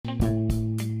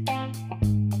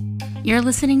You're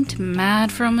listening to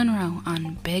Mad Fro Monroe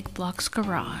on Big Blocks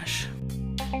Garage.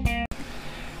 Hey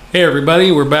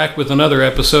everybody, we're back with another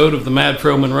episode of the Mad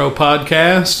Fro Monroe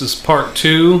podcast. This is part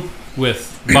 2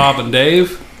 with Bob and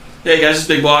Dave. Hey guys, it's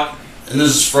Big Block. And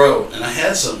this is Fro. And I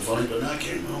had something funny, but now I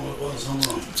can't remember what it was. Hold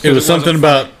on. It was something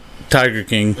about Tiger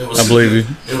King, I believe you.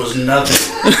 It was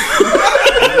nothing.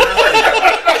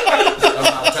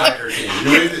 About Tiger King.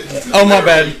 Oh, my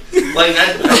bad. Like,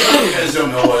 I know you guys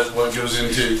don't know what goes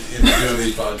into doing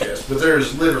these podcasts, but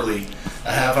there's literally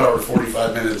a half hour,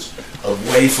 45 minutes of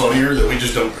way funnier that we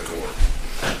just don't record.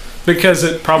 Because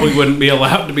it probably wouldn't be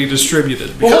allowed to be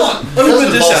distributed. Well, hold on. Let me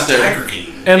put this out there. Tiger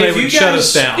King. And they would shut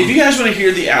us down. If you guys want to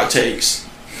hear the outtakes,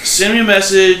 send me a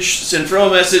message, send Fro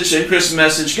a message, send Chris a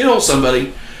message, get hold of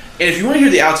somebody. And if you want to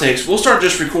hear the outtakes, we'll start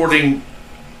just recording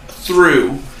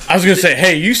through. I was going to say,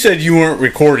 hey, you said you weren't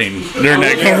recording during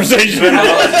that conversation.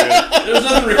 There was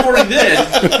nothing recording then.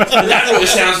 That really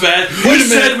sounds bad. You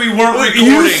said we weren't recording.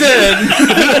 You said.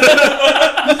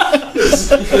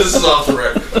 This is off the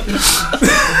record.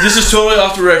 This is totally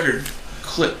off the record.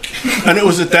 Click. And it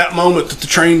was at that moment that the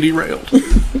train derailed.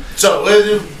 So,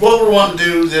 what we're wanting to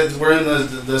do, that we're in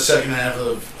the second half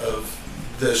of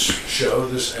this show,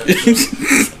 this episode.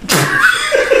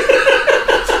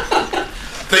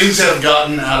 Things have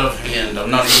gotten out of hand. I'm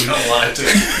not even going to lie to you.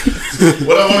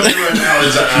 What I want to do right now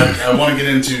is I want to get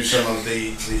into some of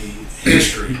the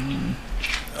history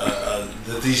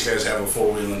that these guys have with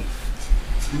four-wheeling.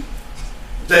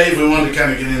 Dave, we wanted to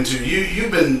kind of get into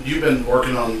you've been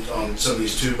working on some of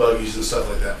these two buggies and stuff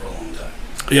like that for a long time.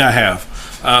 Yeah, I have.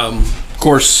 Of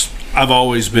course, I've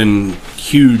always been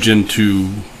huge into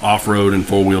off-road and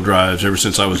four-wheel drives ever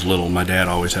since I was little. My dad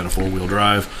always had a four-wheel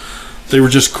drive. They were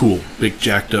just cool, big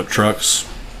jacked-up trucks.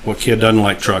 What kid doesn't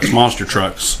like trucks? Monster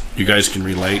trucks. You guys can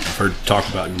relate. I've heard you talk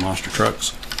about your monster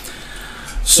trucks.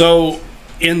 So,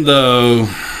 in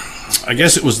I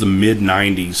guess it was the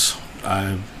mid-'90s,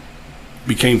 I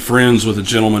became friends with a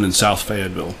gentleman in South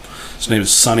Fayetteville. His name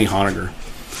is Sonny Honegger.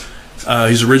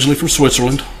 He's originally from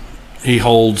Switzerland. He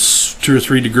holds 2 or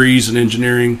 3 degrees in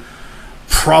engineering.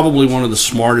 Probably one of the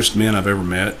smartest men I've ever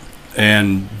met,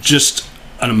 and just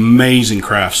an amazing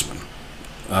craftsman.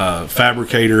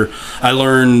 Fabricator. I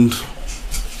learned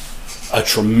a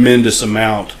tremendous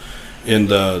amount in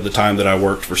the time that I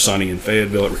worked for Sonny in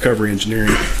Fayetteville at Recovery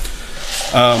Engineering.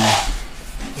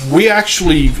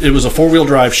 It was a four-wheel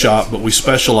drive shop, but we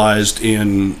specialized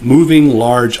in moving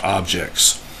large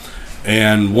objects.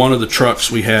 And one of the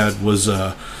trucks we had was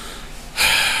I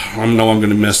know I'm going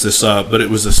to mess this up, but it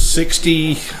was a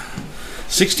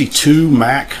 62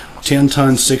 Mack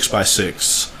 10-ton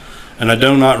 6x6. And I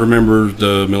do not remember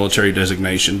the military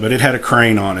designation, but it had a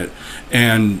crane on it.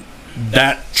 And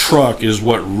that truck is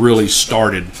what really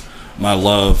started my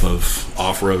love of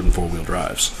off-road and four-wheel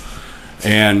drives.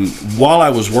 And while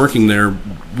I was working there,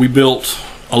 we built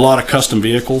a lot of custom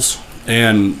vehicles.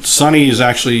 And Sonny is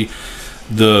actually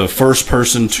the first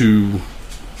person to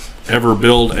ever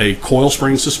build a coil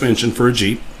spring suspension for a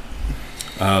Jeep.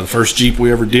 The first Jeep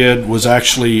we ever did was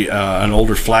actually an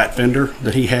older flat fender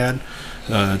that he had.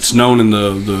 It's known in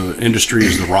the industry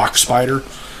as the Rock Spider.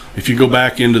 If you go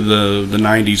back into the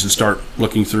 90s and start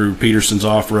looking through Peterson's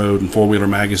Off-Road and Four Wheeler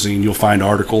Magazine, you'll find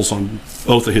articles on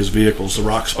both of his vehicles, the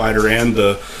Rock Spider and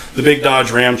the big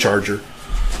Dodge Ram Charger.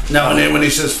 Now, when he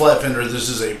says flat fender, this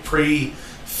is a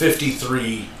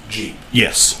pre-53 Jeep.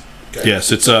 Yes. Okay.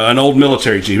 Yes, it's an old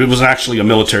military Jeep. It was actually a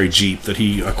military Jeep that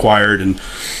he acquired, and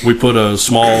we put a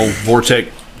small Vortec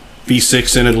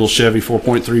V6 in it, a little Chevy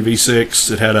 4.3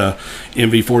 V6. It had a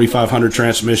MV 4500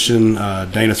 transmission,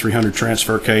 Dana 300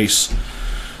 transfer case,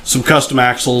 some custom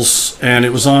axles, and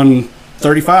it was on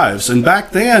 35s. And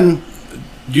back then,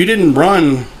 you didn't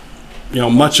run,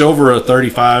 much over a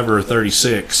 35 or a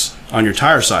 36 on your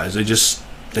tire size. They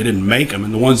didn't make them,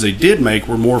 and the ones they did make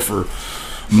were more for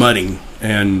mudding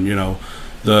and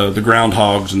the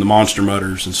groundhogs and the monster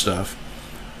mudders and stuff.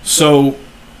 So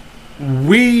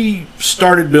we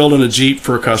started building a Jeep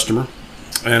for a customer,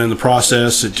 and in the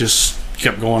process it just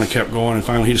kept going, and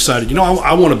finally he decided,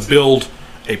 I want to build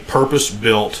a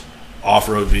purpose-built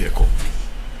off-road vehicle,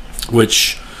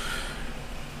 which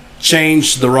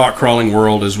changed the rock crawling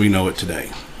world as we know it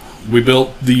today. We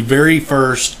built the very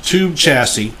first tube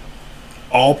chassis,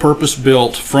 all purpose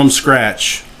built from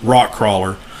scratch rock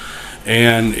crawler,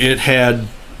 and it had,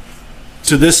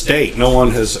 to this date, no one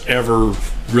has ever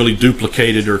really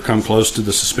duplicated or come close to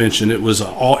the suspension. It was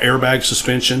all airbag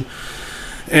suspension,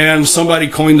 and somebody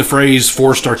coined the phrase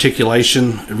forced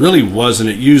articulation. It really wasn't.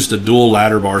 It used a dual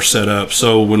ladder bar setup,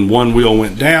 so when one wheel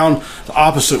went down, the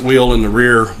opposite wheel in the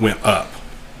rear went up.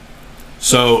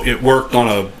 So it worked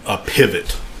on a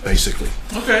pivot, basically.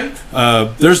 Okay.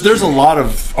 There's a lot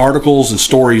of articles and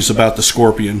stories about the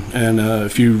Scorpion, and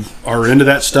if you are into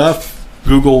that stuff,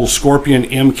 Google Scorpion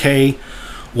MK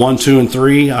 1, 2, and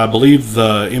 3. I believe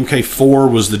the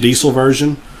MK4 was the diesel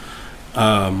version,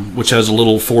 which has a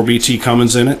little 4BT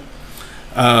Cummins in it.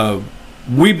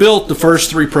 We built the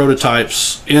first 3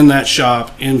 prototypes in that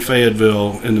shop in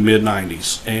Fayetteville in the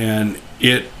mid-90s, and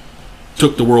it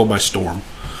took the world by storm.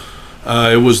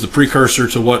 It was the precursor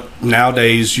to what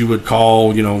nowadays you would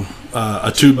call,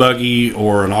 a tube buggy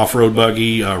or an off-road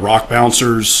buggy, rock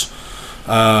bouncers,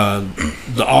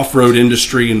 the off-road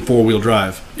industry and four-wheel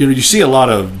drive. You see a lot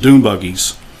of dune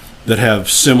buggies that have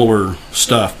similar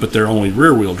stuff, but they're only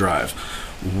rear-wheel drive.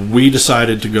 We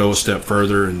decided to go a step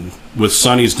further, and with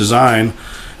Sonny's design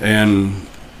and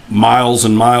miles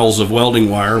and miles of welding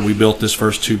wire, we built this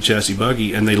first tube chassis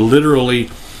buggy, and they literally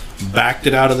backed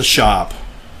it out of the shop,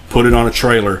 put it on a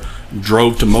trailer,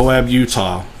 drove to Moab,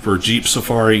 Utah for Jeep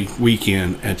Safari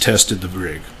weekend, and tested the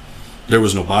rig. There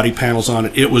was no body panels on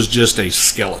it. It was just a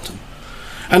skeleton.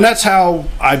 And that's how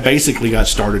I basically got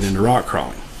started into rock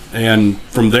crawling. And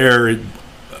from there,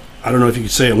 I don't know if you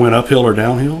could say it went uphill or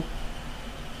downhill.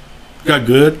 Got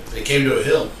good. It came to a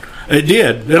hill. It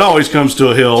did. It always comes to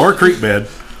a hill or a creek bed.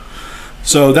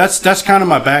 So that's kind of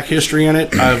my back history in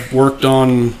it. I've worked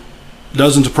on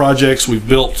dozens of projects. We've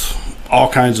built all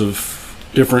kinds of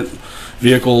different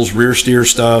vehicles, rear steer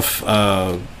stuff,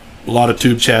 a lot of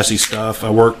tube chassis stuff. I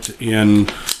worked in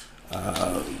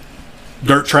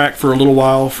dirt track for a little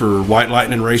while for White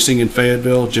Lightning Racing in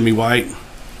Fayetteville, Jimmy White.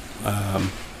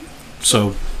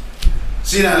 So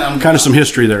See, I'm kind of some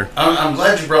history there. I'm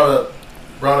glad you brought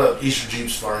up Eastern Jeep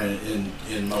Safari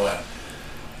in Moab.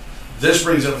 This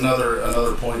brings up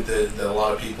another point that a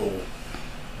lot of people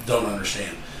don't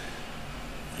understand.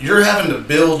 You're having to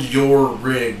build your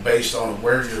rig based on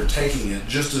where you're taking it,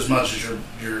 just as much as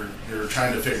you're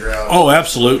trying to figure out. Oh,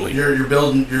 absolutely. You're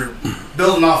building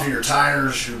off of your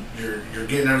tires. You're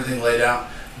getting everything laid out.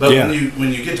 But Yeah.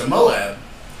 when you get to Moab,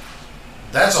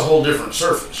 that's a whole different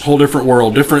surface. Whole different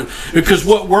world, different, because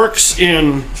what works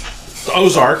in the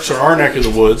Ozarks or our neck of the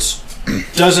woods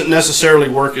doesn't necessarily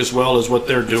work as well as what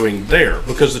they're doing there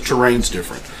because the terrain's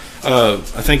different.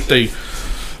 I think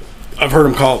I've heard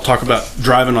them talk about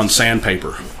driving on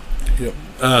sandpaper.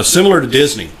 Yep. Similar to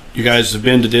Disney. You guys have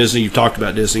been to Disney. You've talked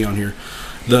about Disney on here.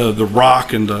 The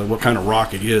rock and what kind of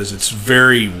rock it is. It's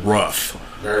very rough.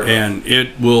 Very rough. And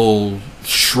it will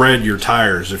shred your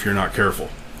tires if you're not careful.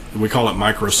 We call it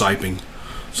micro-siping,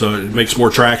 so it makes more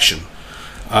traction.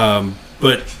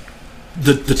 But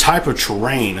the type of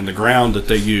terrain and the ground that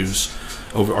they use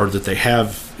or that they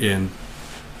have in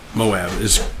Moab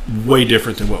is way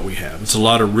different than what we have. It's a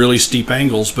lot of really steep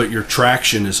angles, but your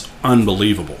traction is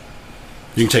unbelievable.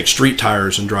 You can take street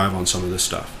tires and drive on some of this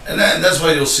stuff. And that's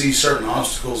why you'll see certain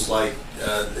obstacles like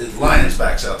Lion's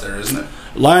Back's out there, isn't it?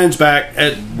 Lion's Back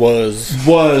was.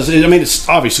 I mean, it's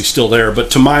obviously still there,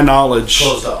 but to my knowledge,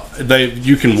 Closed off.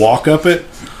 You can walk up it,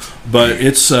 but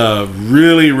it's a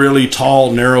really, really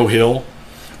tall, narrow hill.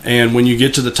 And when you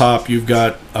get to the top, you've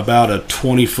got about a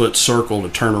 20-foot circle to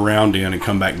turn around in and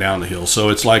come back down the hill. So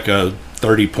it's like a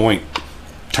 30-point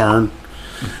turn.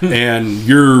 And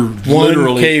you're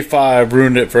literally... 1K5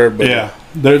 ruined it for everybody. Yeah.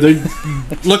 They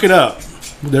look it up.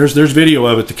 There's video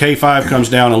of it. The K5 comes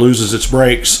down and loses its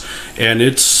brakes, and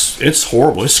it's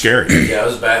horrible. It's scary. Yeah, it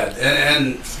was bad.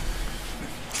 And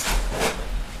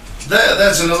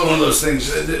that's another one of those things.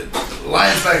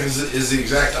 Lion's Back is the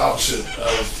exact opposite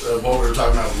of what we were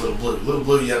talking about with Little Blue. Little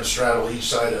Blue, you have to straddle each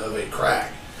side of a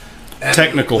crack. And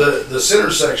Technical. The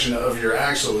center section of your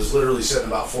axle is literally sitting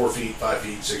about 4 feet, 5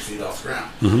 feet, 6 feet off the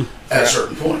ground at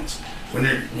certain points. When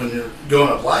you're going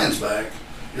up Lion's Back,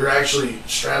 you're actually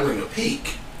straddling a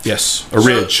peak. Yes, a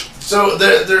ridge. So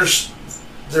there's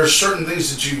certain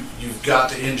things that you've got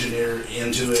to engineer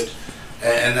into it,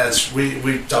 and that's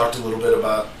we talked a little bit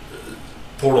about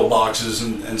portal boxes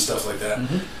and stuff like that.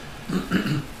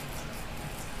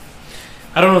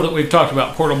 I don't know that we've talked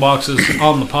about portal boxes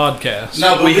on the podcast.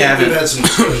 No, but We haven't. We've had some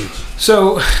discussions.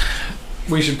 So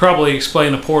we should probably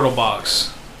explain a portal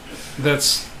box.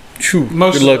 That's Phew,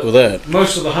 Most good of luck the- with that.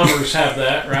 most of the Hummers have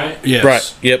that, right? Yes.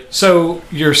 Right. Yep. So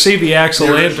your CV axle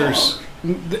The original enters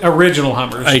the original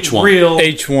Hummers, H1. real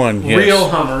H1. Yes. real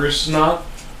Hummers, not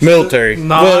military.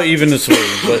 Not- Well, even the civilian,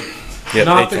 but yep,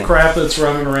 not the H1. crap that's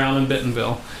running around in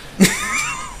Bentonville.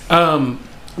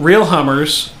 Real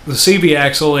Hummers, the CV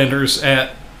axle enters at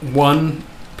one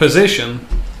position,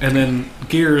 and then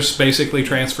gears basically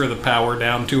transfer the power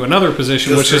down to another position,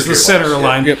 Just which is the gearbox, center yeah.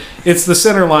 line. Yep. It's the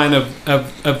center line of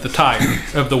the tire,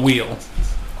 of the wheel.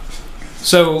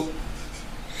 So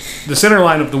the center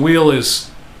line of the wheel is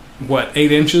what,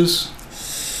 8 inches?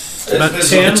 About It's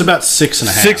 10? It's about 6.5.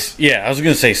 6. Yeah, I was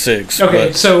gonna say 6. Okay,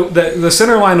 but- so the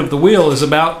center line of the wheel is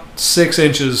about 6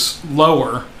 inches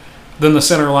lower than the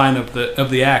center line of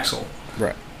the axle.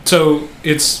 Right. So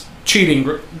it's cheating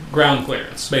ground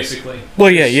clearance, basically, Well,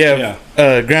 yeah.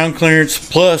 Ground clearance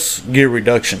plus gear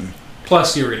reduction.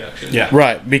 plus gear reduction. Yeah.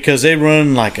 Right, because they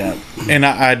run like a, and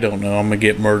I don't know, I'm gonna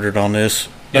get murdered on this.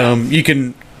 Yeah. You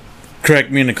can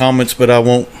correct me in the comments, but I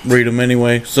won't read them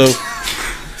anyway. So,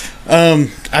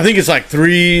 I think it's like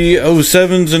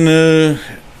 307s in the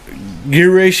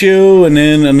gear ratio, and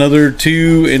then another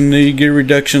 2 in the gear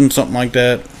reduction, something like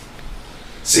that.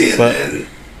 See, But- and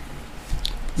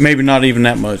Maybe not even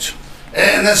that much.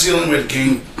 that's the only way to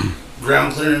gain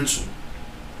ground clearance,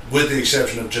 with the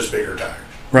exception of just bigger tires.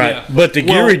 Right, Yeah. but the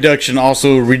gear Well- reduction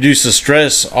also reduces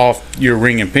stress off your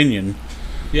ring and pinion,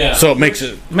 Yeah. so it makes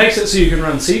it so you can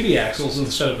run CV axles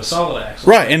instead of a solid axle.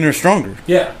 right, and they're stronger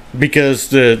Yeah. because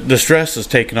the stress is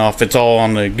taken off. It's all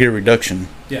on the gear reduction.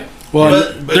 Yeah.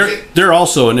 Well, But they're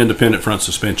also an independent front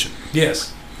suspension.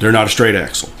 Yes. They're not a straight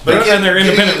axle. And they're getting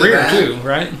independent into rear that- too,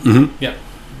 right? Mm-hmm. Yeah.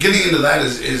 Getting into that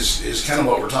is kind of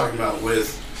what we're talking about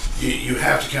with you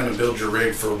have to kind of build your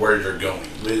rig for where you're going,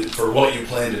 for what you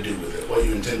plan to do with it, what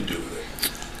you intend to do with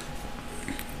it.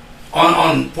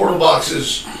 On portal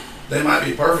boxes, they might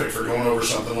be perfect for going over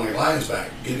something like Lion's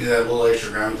Back, give you that little extra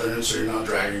ground clearance so you're not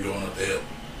dragging going up the hill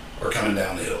or coming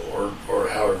down the hill or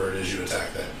however it is you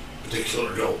attack that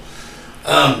particular goal.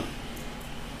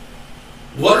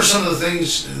 What are some of the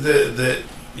things that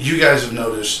you guys have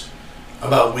noticed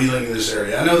about wheeling in this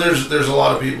area? I know there's a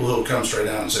lot of people who'll come straight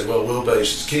out and say, well, wheelbase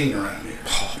is king around here.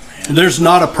 There's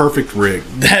not a perfect rig.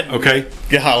 That Okay?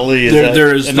 golly, is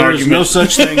There is an no argument?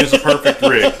 such thing as a perfect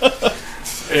rig,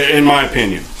 in my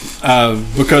opinion.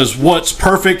 Because what's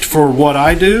perfect for what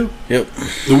I do, Yep.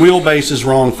 the wheelbase is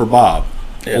wrong for Bob.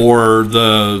 Yeah. Or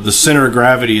the center of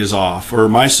gravity is off, or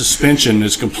my suspension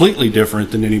is completely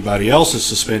different than anybody else's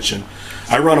suspension.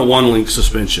 I run a one-link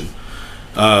suspension.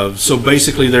 So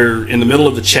basically they're in the middle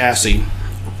of the chassis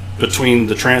between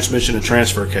the transmission and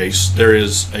transfer case. There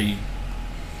is a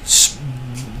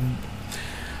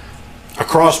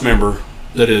cross member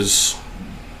that is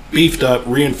beefed up,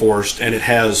 reinforced, and it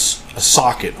has a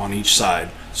socket on each side.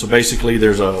 So basically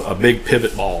there's a big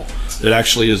pivot ball that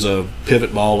actually is a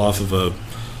pivot ball off of a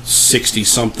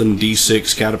 60-something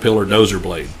D6 Caterpillar dozer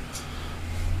blade.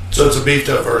 So it's a beefed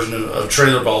up version of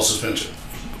trailer ball suspension.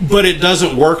 But it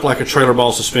doesn't work like a trailer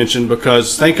ball suspension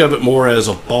because think of it more as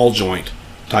a ball joint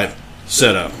type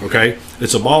setup, okay?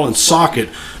 It's a ball and socket,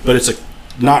 but it's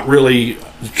not really,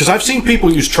 because I've seen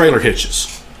people use trailer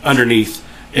hitches underneath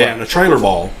and a trailer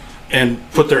ball and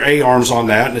put their A-arms on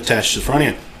that and attach to the front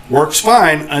end. Works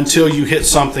fine until you hit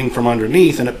something from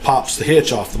underneath and it pops the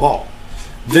hitch off the ball.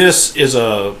 This is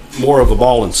more of a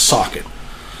ball and socket.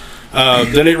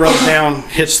 Then it runs down,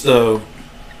 hits the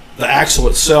axle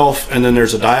itself, and then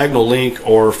there's a diagonal link,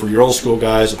 or for your old school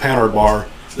guys, a Panhard bar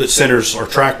that centers, or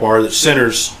track bar that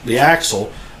centers the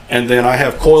axle. And then I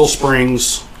have coil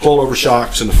springs, coil-over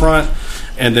shocks in the front,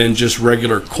 and then just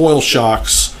regular coil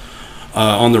shocks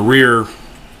on the rear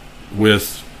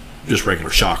with just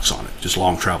regular shocks on it, just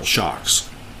long travel shocks.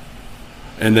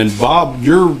 And then Bob,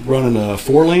 you're running a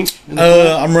 4-link?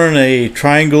 I'm running a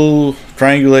triangulated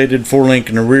 4-link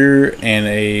in the rear and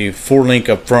a 4-link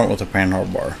up front with a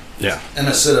Panhard bar. Yeah. And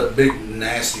a set of big,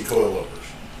 nasty coilovers.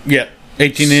 Yep,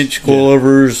 18-inch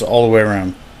coilovers all the way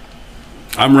around.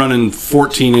 I'm running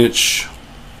 14-inch,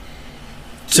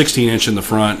 16-inch in the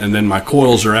front, and then my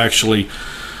coils are actually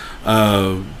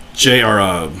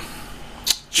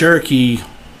Cherokee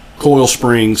coil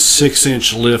springs,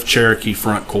 6-inch lift Cherokee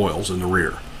front coils in the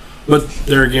rear. But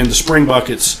there again, the spring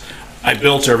buckets, I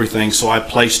built everything, so I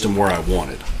placed them where I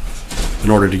wanted in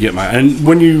order to get my. And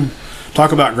when you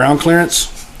talk about ground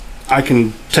clearance, I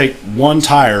can take one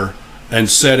tire and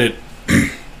set it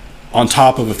on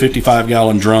top of a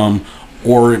 55-gallon drum,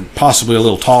 or possibly a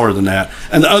little taller than that,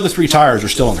 and the other 3 tires are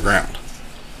still on the ground.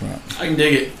 I can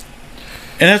dig it.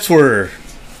 And that's where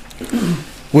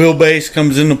wheelbase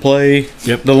comes into play.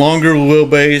 Yep. The longer the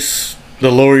wheelbase,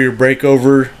 the lower your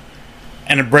breakover.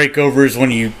 And a breakover is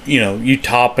when you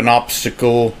top an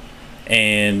obstacle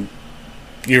and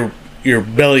your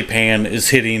belly pan is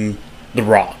hitting the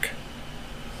rock.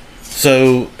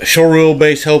 So short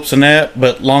wheelbase helps in that,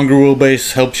 but longer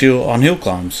wheelbase helps you on hill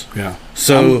climbs. Yeah.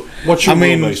 So What's your I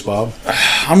mean, wheelbase, Bob?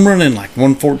 I'm running like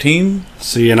 114.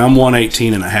 See, and I'm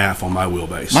 118.5 on my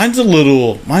wheelbase. Mine's a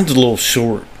little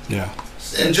short. Yeah.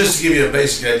 And just to give you a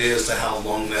basic idea as to how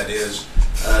long that is,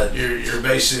 your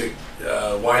basic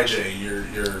YJ,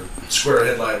 your square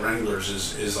headlight Wranglers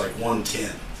is like 110.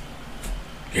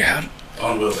 Yeah,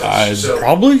 on wheelbase.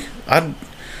 probably. I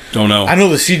Don't know. know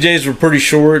the CJs were pretty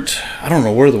short. I don't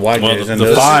know where the YJs Well, ended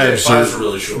the up. fives fives are are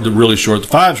really short. They're really short. The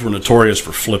fives were notorious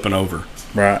for flipping over.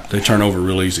 Right. They turn over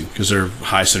real easy because they're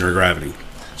high center of gravity.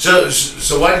 So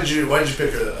why did you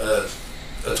pick a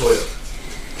Toyota?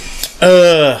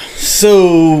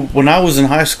 So when I was in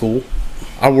high school,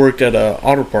 I worked at a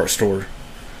auto parts store,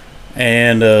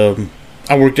 and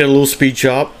I worked at a little speed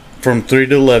shop from 3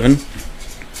 to 11,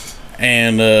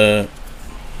 and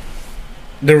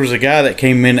there was a guy that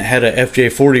came in that had a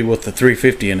FJ40 with the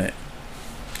 350 in it.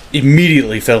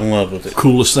 Immediately fell in love with it.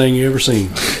 Coolest thing you ever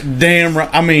seen. Damn right.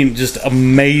 I mean, just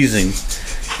amazing.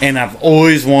 And I've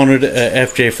always wanted a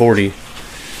FJ40.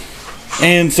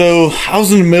 And so I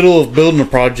was in the middle of building a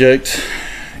project.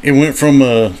 It went from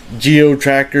a Geo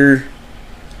tractor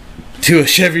to a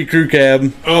Chevy crew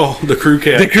cab. Oh, the crew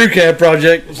cab. The crew cab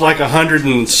project. It was like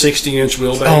 160-inch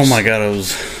wheelbase. Oh my god, it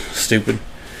was stupid.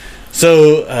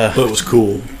 So But it was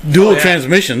cool. dual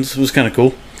transmissions was kind of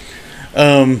cool.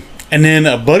 And then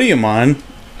a buddy of mine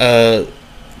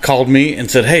called me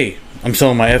and said, "Hey, I'm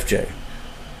selling my FJ."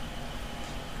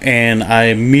 And I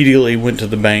immediately went to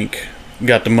the bank,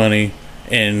 got the money,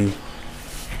 and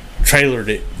trailered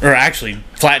it, or actually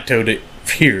flat towed it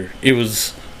here. It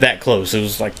was that close. It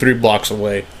was like 3 blocks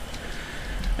away.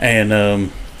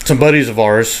 And some buddies of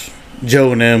ours,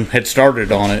 Joe and them, had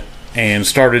started on it and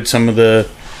started some of the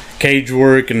cage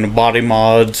work and the body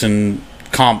mods and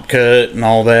comp cut and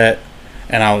all that.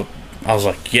 And I was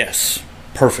like, yes,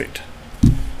 perfect.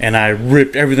 And I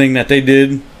ripped everything that they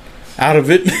did out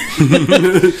of it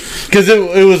because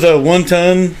it was a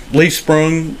 1-ton leaf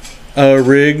sprung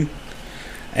rig,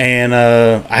 and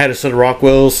I had a set of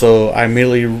Rockwells, so I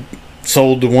immediately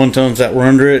sold the 1-tons that were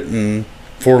under it and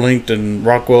 4-linked and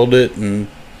Rockwelled it. And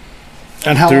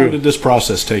how long did this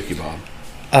process take you, Bob?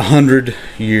 100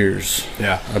 years,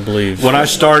 Yeah. I believe. When I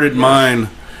started mine,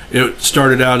 it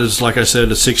started out as, like I said,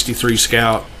 a 63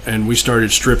 Scout, and we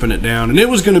started stripping it down. And it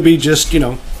was going to be just,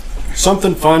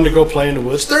 something fun to go play in the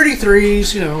woods.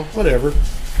 33s, whatever.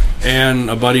 And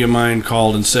a buddy of mine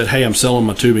called and said, "Hey, I'm selling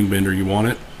my tubing bender. You want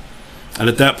it?" And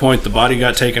at that point, the body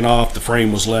got taken off, the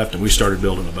frame was left, and we started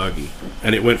building a buggy.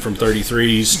 And it went from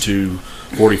 33s to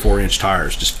 44-inch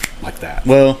tires, just like that.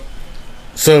 Well,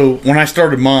 so when I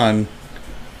started mine,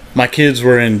 my kids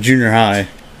were in junior high,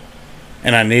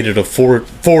 and I needed a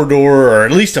four-door, or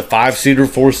at least a 5-seater,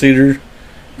 4-seater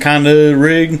kind of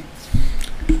rig.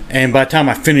 And by the time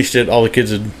I finished it, all the kids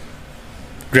had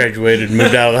graduated and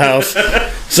moved out of the house.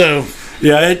 So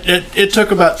yeah, it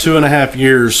took about 2.5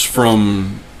 years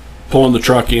from pulling the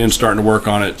truck in, starting to work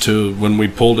on it, to when we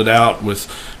pulled it out with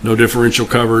no differential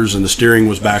covers and the steering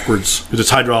was backwards, because it's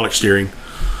hydraulic steering.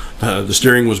 The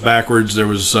steering was backwards. There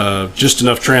was just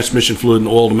enough transmission fluid and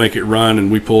oil to make it run,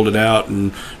 and we pulled it out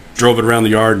and drove it around the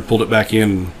yard and pulled it back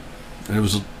in. And it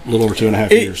was a little over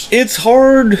 2.5 years. It's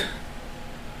hard,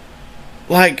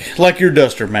 like your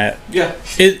Duster, Matt. Yeah.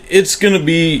 It's gonna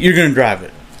be, you're gonna drive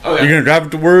it. Oh, yeah. You're gonna drive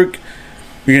it to work.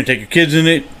 You're gonna take your kids in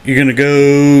it. You're gonna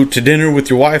go to dinner with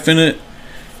your wife in it.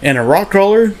 And a rock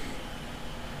crawler,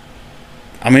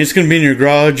 I mean, it's gonna be in your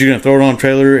garage. You're gonna throw it on a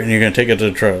trailer and you're gonna take it to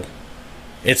the trail.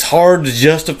 It's hard to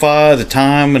justify the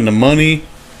time and the money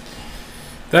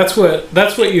That's what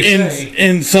you say.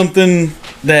 in something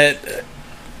that.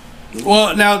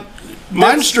 Well, now,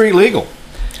 mine's street legal.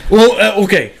 Well,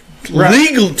 okay, Right.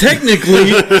 legal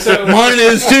technically, mine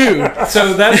is too.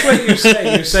 So that's what you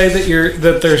say. You say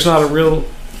that there's not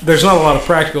a lot of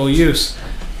practical use.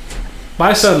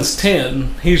 My son's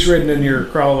 10. He's ridden in your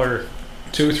crawler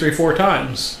 2, 3, 4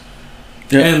 times.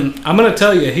 Yeah. And I'm going to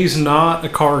tell you, he's not a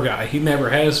car guy. He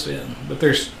never has been. But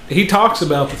he talks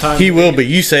about the time. He will be.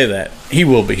 You say that. He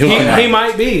will be. He'll come out. He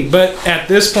might be, but at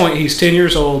this point, he's 10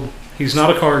 years old. He's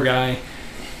not a car guy.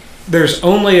 There's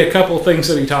only a couple of things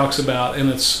that he talks about, and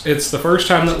it's the first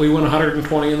time that we went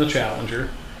 120 in the Challenger,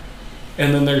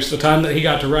 and then there's the time that he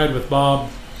got to ride with Bob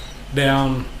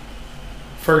down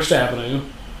First Avenue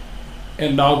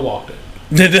and dog walked it.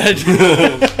 Did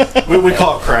that? We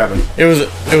call it crabbing. It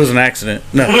was an accident.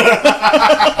 No.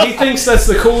 He thinks that's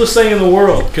the coolest thing in the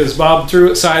world because Bob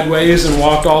threw it sideways and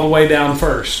walked all the way down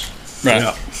first. Right.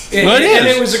 Yeah. And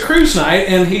it was a cruise night,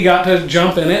 and he got to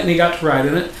jump in it and he got to ride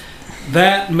in it.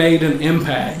 That made an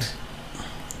impact.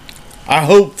 I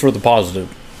hope for the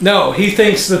positive. No, he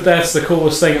thinks that that's the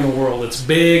coolest thing in the world. It's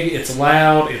big, it's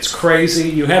loud, it's crazy.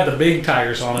 You had the big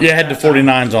tires on it. Yeah, I had the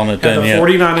 49s on it Had then. the Yeah.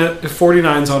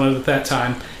 49s on it at that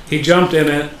time. He jumped in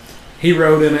it. He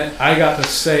rode in it. I got to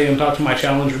stay and talk to my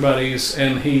Challenger buddies,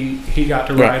 and he got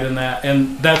to ride in that.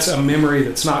 And that's a memory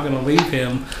that's not going to leave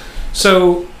him.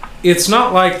 So it's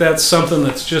not like that's something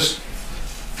that's just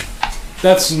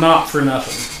That's not for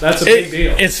nothing. That's a big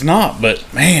deal. It's not, but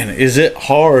man, is it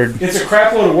hard? It's a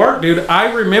crap load of work, dude.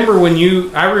 I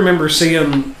remember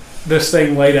seeing this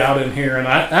thing laid out in here, and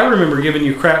I remember giving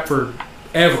you crap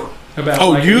forever about. Oh,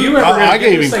 like, you? ever I get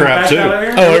gave this him thing crap back too. out of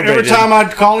here? Oh, everybody Every did. time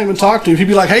I'd call him and talk to him, he'd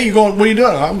be like, "Hey, you going? What are you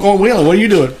doing? I'm going wheeling. What are you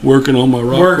doing? Working on my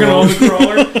rock. Working on the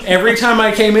crawler. Every time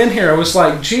I came in here, I was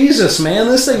like, Jesus, man,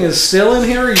 this thing is still in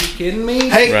here. Are you kidding me?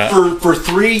 Hey, Right. for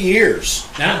 3 years,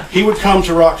 Yeah. he would come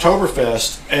to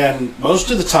Rocktoberfest, and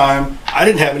most of the time, I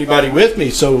didn't have anybody with me,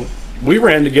 so we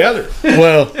ran together.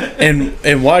 Well,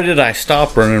 and why did I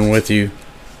stop running with you?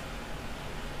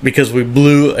 Because we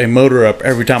blew a motor up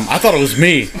every time. I thought it was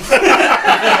me.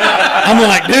 I'm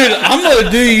like, dude, I'm gonna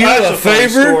do you That's a funny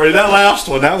favor. story. That last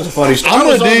one, that was a funny story. I'm I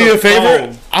was gonna on do you the a favor.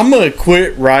 phone. I'm gonna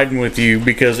quit riding with you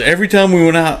because every time we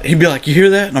went out, he'd be like, "You hear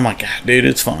that?" And I'm like, "God, dude,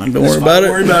 it's fine. Don't worry about Don't it."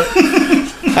 worry about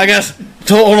it. I guess.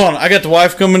 Hold on. I got the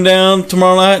wife coming down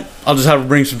tomorrow night. I'll just have her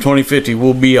bring some 2050.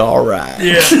 We'll be all right.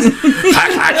 Yeah.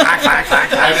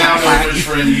 I now know which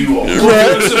friend you are.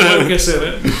 Put some Lucas in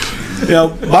it. You know,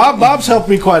 Bob's helped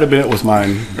me quite a bit with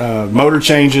mine. Motor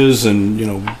changes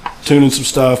and, tuning some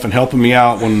stuff and helping me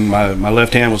out when my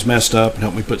left hand was messed up and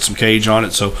helped me put some cage on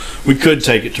it so we could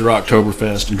take it to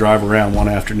Rocktoberfest and drive around one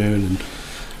afternoon and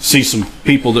see some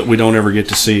people that we don't ever get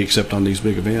to see except on these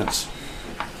big events.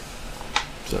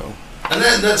 So, And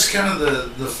that's kind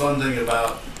of the fun thing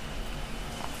about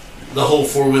the whole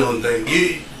four-wheeling thing.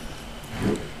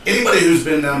 Anybody who's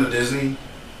been down to Disney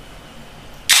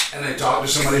and they talk to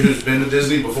somebody who's been to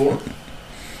Disney before,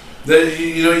 that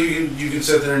you can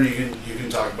sit there and you can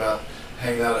talk about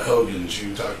hanging out at Hogan's. You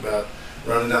can talk about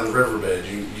running down the riverbed.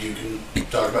 You can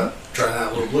talk about trying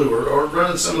out Little Blue or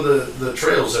running some of the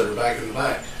trails that are back in the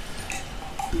back.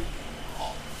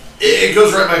 It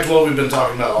goes right back to what we've been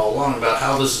talking about all along, about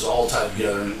how this is all tied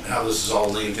together and how this is all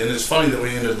linked. And it's funny that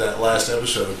we ended that last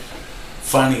episode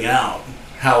finding out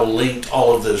how linked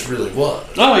all of this really was.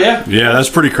 Oh yeah, yeah, that's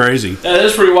pretty crazy. that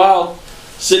is pretty wild.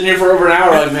 Sitting here for over an hour,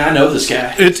 like, man, I know this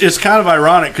guy. It's kind of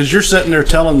ironic because you're sitting there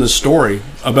telling this story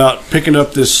about picking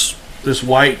up this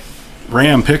white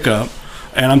Ram pickup,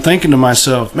 and I'm thinking to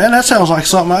myself, man, that sounds like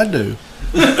something I'd do.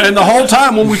 And the whole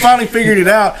time when we finally figured it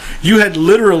out, you had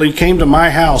literally came to my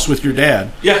house with your dad,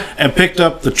 Yeah. and picked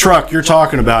up the truck you're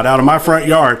talking about out of my front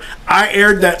yard. I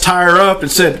aired that tire up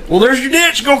and said, "Well, there's your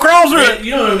ditch. Go crawl through Man, it."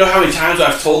 you don't even know how many times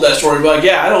I've told that story. But like,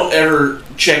 yeah, I don't ever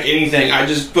check anything. I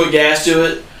just put gas to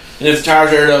it, and if the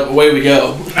tire's aired up, away we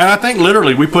go. And I think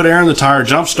literally we put air in the tire,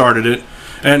 jump started it,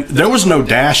 and there was no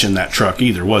dash in that truck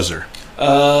either, was there?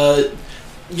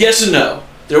 Yes and no.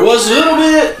 There was a little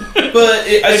bit, but at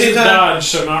the same It's time, Dodge,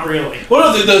 so not really.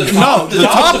 well, no, the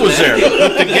top was there.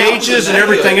 The gauges and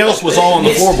everything else was all on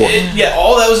the floorboard. Yeah,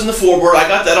 all that was in the floorboard. I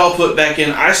got that all put back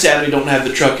in. I sadly don't have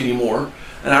the truck anymore,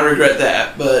 and I regret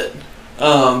that. But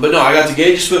no, I got the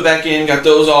gauges put back in, got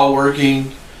those all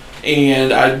working,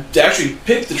 and I actually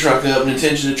picked the truck up in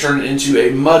intention to turn it into a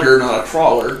mudder, not a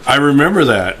crawler. I remember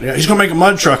that. Yeah, he's gonna make a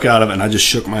mud truck out of it, and I just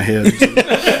shook my head.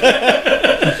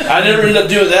 I never ended up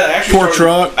doing that. Poor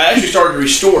truck. I actually started to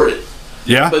restore it,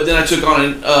 Yeah, but then I took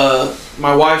on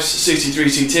my wife's 63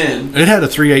 C10. it had a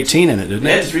 318 in it, didn't It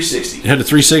had it? the 360. It had a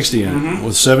 360 in it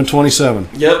with 727.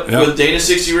 Yep, Yep. with Dana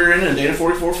 60 rear end and Dana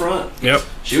 44 front. Yep.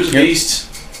 She was a Yep. beast.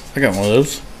 I got one of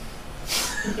those.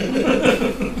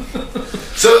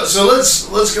 So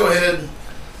let's go ahead.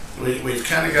 We've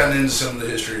kind of gotten into some of the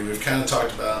history. We've kind of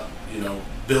talked about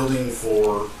building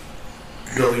for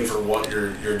what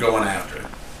you're going after.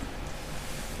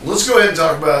 Let's go ahead and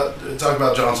talk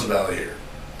about Johnson Valley here.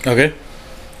 Okay.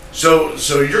 So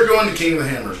you're going to King of the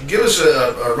Hammers. Give us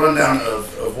a rundown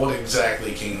of what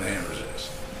exactly King of the Hammers is.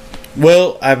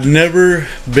 Well, I've never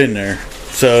been there,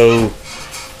 so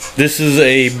this is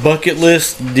a bucket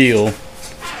list deal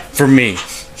for me.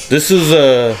 This is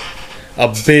a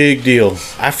big deal.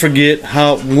 I forget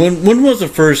when was the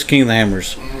first King of the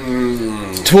Hammers?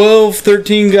 12,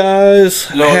 13 guys.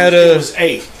 No, had it was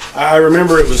 8. I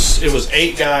remember it was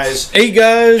 8 guys, 8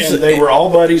 guys. and they were all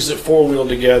buddies that four-wheeled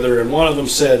together. And one of them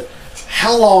said,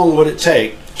 "How long would it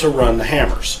take to run the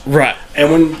Hammers?" Right.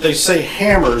 And when they say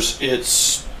Hammers,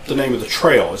 it's the name of the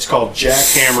trail. It's called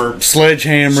Jackhammer,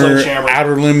 Sledgehammer,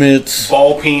 Outer Limits,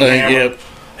 Ball Peen Hammer. yep.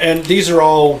 And these are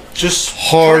all just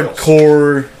trails.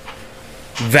 hardcore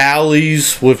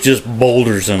valleys with just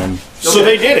boulders in them. So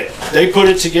they did it. They put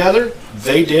it together.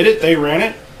 They did it. They ran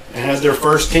it and had their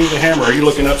first King of the Hammer. Are you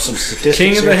looking up some statistics?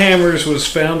 King of here? the Hammers was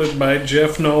founded by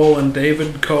Jeff Knoll and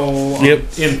David Cole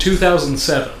in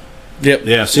 2007. Yep.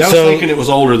 Yeah. See, I was thinking it was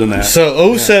older than that.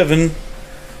 So 07,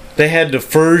 they had the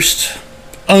first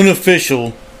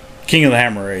unofficial King of the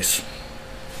Hammer race.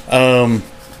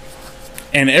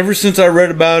 And ever since I read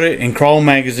about it in Crawl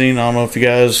Magazine, I don't know if you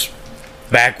guys,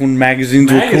 back when magazines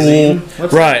Magazine? were cool.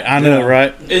 What's Right, I know, Yeah.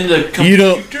 right? In the You computer?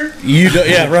 don't,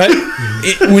 yeah, right?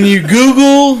 When you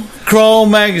Google Crawl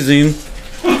Magazine,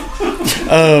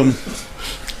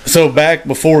 so back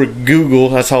before Google,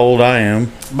 that's how old I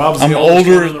am. Bob's I'm the oldest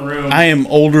older. one in the room. I am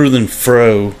older than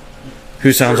Fro,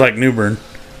 who sounds like Newbern.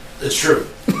 It's true.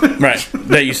 Right,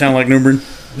 that you sound like Newbern.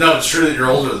 No, it's true that you're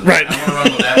older than me. Right. I want to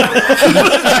run with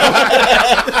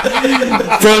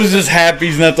that. Fro's just happy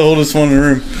he's not the oldest one in the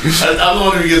room. I'm the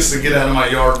one who gets to get out of my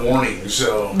yard warning,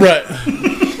 so. Right.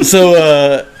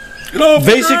 So,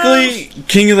 basically,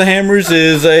 King of the Hammers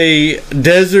is a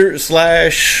desert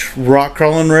 / rock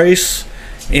crawling race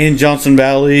in Johnson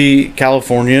Valley,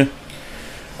 California.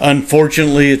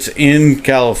 Unfortunately, it's in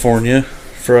California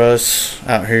for us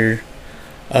out here.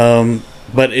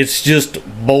 But it's just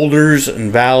boulders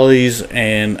and valleys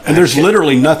and there's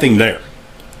literally nothing there.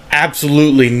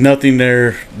 absolutely nothing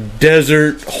there.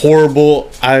 Desert, horrible.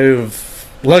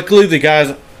 Luckily the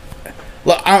guys.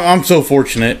 I'm so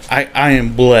fortunate. I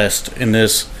am blessed in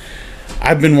this.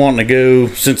 I've been wanting to go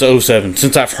since 07.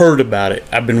 Since I've heard about it,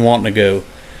 I've been wanting to go.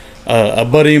 A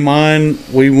buddy of mine,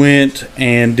 we went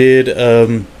and did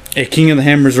a King of the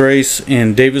Hammers race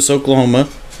in Davis, Oklahoma.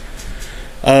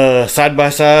 Side by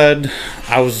side,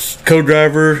 I was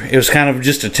co-driver. It was kind of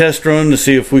just a test run to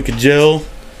see if we could gel.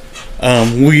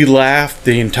 We laughed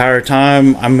the entire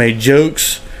time. I made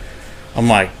jokes. I'm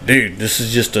like, dude, this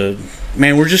is just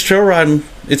man, we're just trail riding.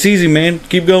 It's easy, man.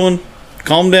 Keep going.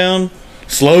 Calm down.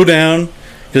 Slow down.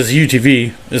 Because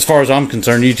UTV, as far as I'm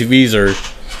concerned, UTVs are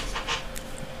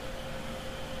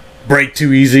brake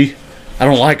too easy. I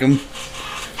don't like them.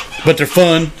 But they're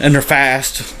fun and they're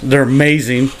fast. They're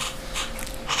amazing.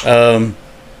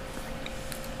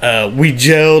 We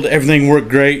gelled, everything worked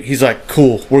great. He's like,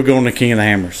 cool, we're going to King of the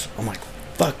Hammers. I'm like,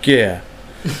 fuck yeah.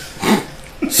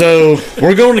 So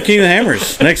we're going to King of the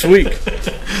Hammers next week.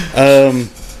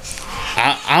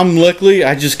 I'm luckily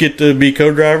I just get to be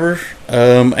co-driver,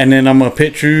 and then I'm a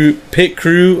pit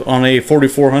crew on a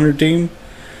 4400 team.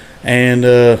 And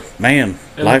man,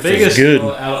 And life the is biggest good. deal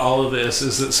out of all of this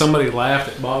is that somebody laughed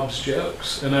at Bob's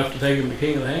jokes enough to take him to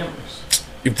King of the Hammers.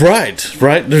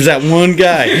 Right. There's that one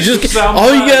guy. You just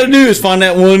all you gotta do is find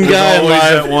that one guy Always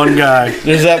live. that one guy.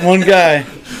 There's that one guy,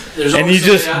 There's and always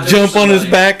you just somebody out there jump on his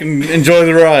somebody. back and enjoy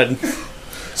the ride.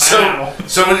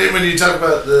 So when you talk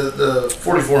about the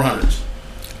 4400s,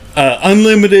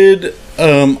 Unlimited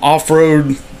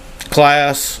off-road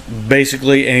class,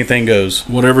 basically anything goes.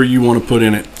 Whatever you want to put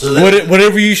in it. so that,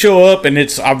 Whatever you show up, and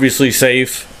it's obviously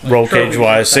safe, roll trophy cage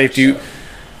wise, truck safety. stuff.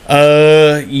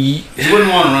 you wouldn't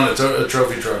want to run a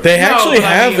trophy truck. They actually No, but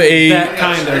I have mean, that a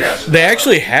kind of. they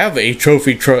actually have a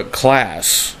trophy truck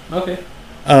class. Okay.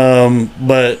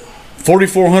 But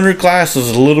 4400 class is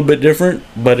a little bit different,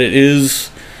 but it is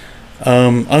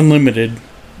unlimited.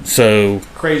 So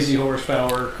Crazy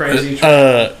horsepower, crazy.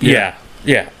 yeah.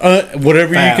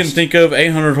 Whatever you can Fast. think of,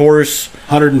 800 horse.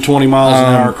 120 miles an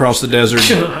hour across the desert.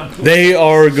 They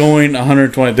are going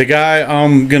 120. The guy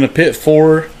I'm gonna pit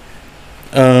for,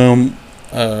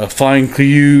 Flying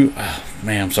Q.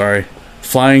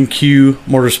 Flying Q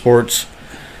Motorsports,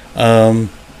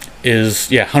 is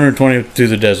 120 through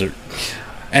the desert,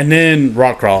 and then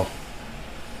rock crawl.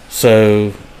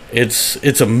 So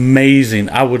it's amazing.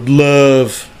 I would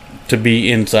love to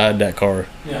be inside that car.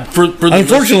 For the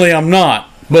Unfortunately, I'm not.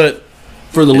 But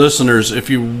for the listeners, if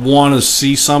you want to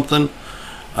see something,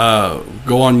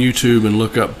 go on YouTube and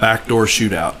look up Backdoor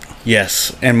Shootout.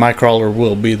 yes, and my crawler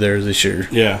will be there this year.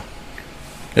 Yeah.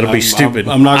 It'll be I'm- stupid.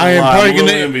 I'm not gonna I am lie, I'm probably a little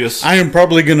gonna. envious. I am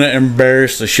probably gonna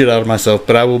embarrass the shit out of myself,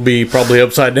 but I will be probably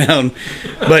upside down.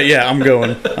 But yeah, I'm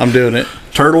going. I'm doing it.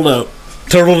 Turtled up.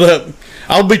 Turtled up.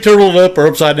 I'll be turtled up or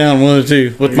upside down, one of the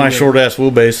two, with my short ass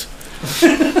wheelbase.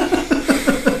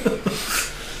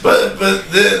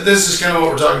 But this is kind of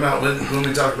what we're talking about when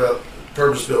we talk about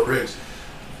purpose-built rigs.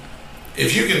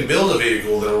 If you can build a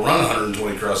vehicle that'll run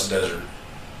 120 across the desert,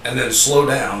 and then slow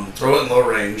down, throw it in low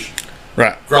range,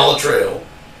 Right. crawl a trail,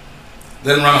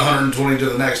 then run 120 to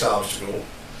the next obstacle.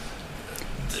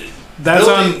 That's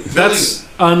Building- that's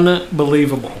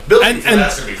unbelievable. Building And-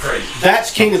 has to be crazy. That's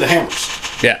King of the Hammers.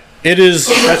 Yeah. It is.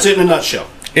 That's it in a nutshell.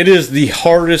 It is the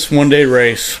hardest one-day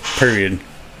race. Period.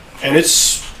 And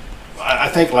it's, I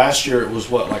think last year it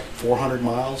was like 400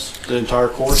 miles, the entire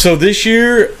course. So this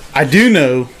year, I do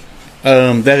know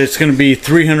that it's going to be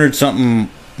 300 something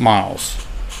miles,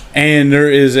 and there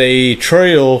is a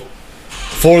trail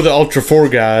for the Ultra 4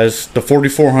 guys, the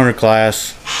 4400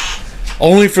 class,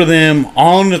 only for them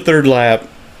on the third lap,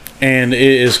 and it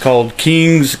is called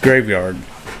King's Graveyard,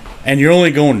 and you're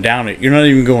only going down it. You're not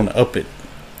even going up it.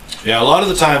 Yeah, a lot of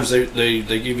the times they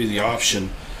give you the option.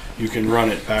 You can run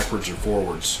it backwards or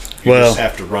forwards. You Well- just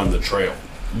have to run the trail.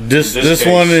 This In this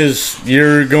one case- is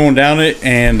you're going down it,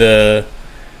 and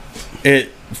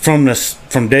it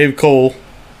from Dave Cole,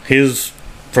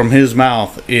 from his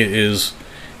mouth, it is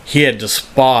he had to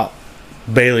spot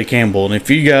Bailey Campbell, and if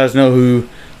you guys know who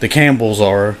the Campbells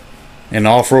are in the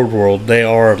off-road world, they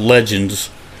are legends.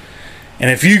 And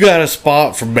if you got a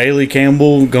spot for Bailey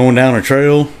Campbell going down a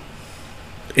trail,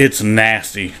 it's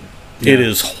nasty. It Yeah.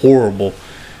 is horrible.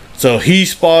 So he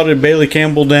spotted Bailey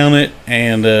Campbell down it,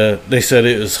 and they said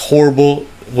it was horrible,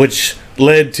 which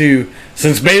led to,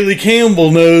 since Bailey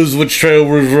Campbell knows which trail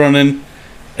we're running,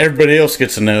 everybody else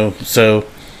gets to know. So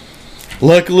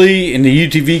luckily in the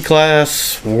UTV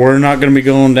class, we're not going to be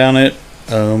going down it.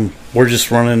 We're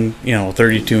just running, a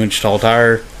 32-inch tall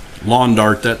tire. Lawn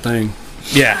dart that thing.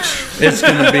 Yeah, it's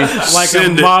going to be Like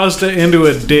Send a it. Mazda into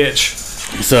a ditch.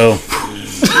 so.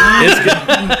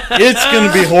 It's going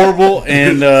to be horrible,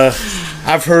 and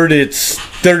I've heard it's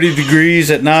 30 degrees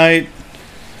at night,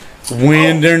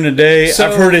 wind during the day. So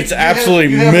I've heard it's you have-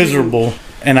 absolutely you haven't miserable,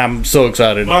 and I'm so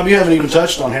excited. Bob, you haven't even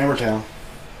touched on Hammertown.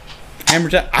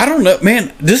 Hammertown, I don't know,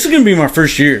 man. This is going to be my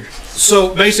first year.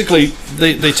 So basically,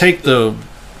 they take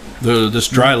this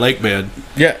dry lake bed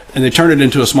Yeah, and they turn it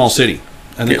into a small city,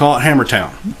 and they Yeah. call it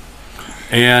Hammertown.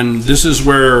 And this is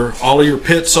where all of your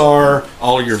pits are,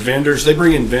 all of your vendors. They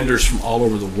bring in vendors from all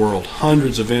over the world.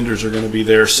 Hundreds of vendors are going to be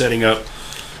there setting up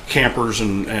campers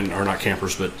and or not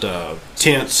campers, but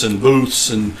tents and booths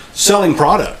and selling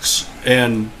products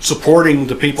and supporting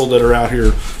the people that are out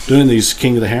here doing these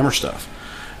King of the Hammer stuff.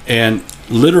 And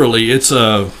literally, it's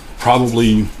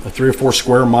probably a 3 or 4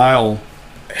 square mile.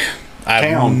 I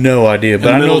have Town. no idea, in but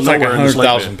the I know middle it's of like nowhere in this lake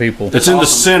 100,000 bed. people. It's in the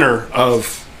center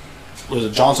of, was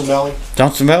it Johnson Valley?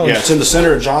 Johnson Valley. Yeah, it's in the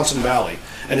center of Johnson Valley,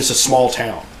 and it's a small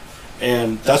town.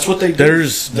 And that's what they do.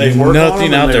 There's They work on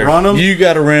nothing them out and they there. run 'em. You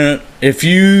got to rent. If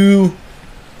you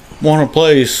want a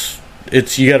place,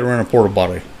 you got to rent a porta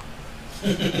potty.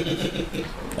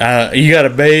 You got to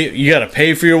pay. You got to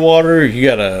pay for your water. You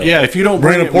got to. Yeah, if you don't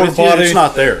Bring bring a it with you, porta-potty. it's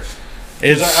not there.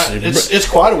 It's It's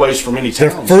quite a ways from any the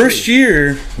town. first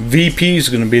year. VP is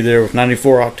going to be there with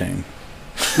 94 octane.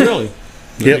 Really?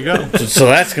 There you go. So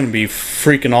that's going to be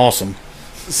freaking awesome.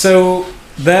 So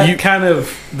that You- kind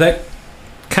of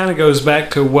goes back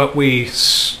to what we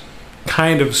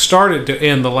kind of started to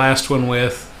end the last one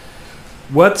with.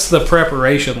 What's the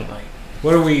preparation like?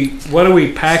 What are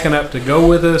we packing up to go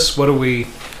with us? What are we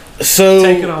So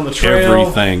taking on the trail?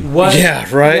 Everything. What? Yeah,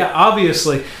 right. Yeah,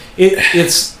 obviously.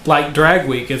 It's like drag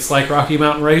week. It's like Rocky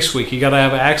Mountain Race Week. You got to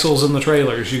have axles in the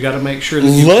trailers. You got to make sure that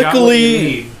you've got what you Luckily-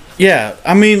 need. yeah,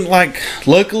 I mean,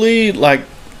 luckily,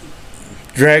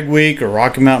 Drag Week or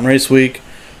Rocky Mountain Race Week,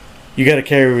 you got to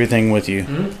carry everything with you.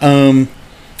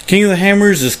 King of the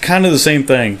Hammers is kind of the same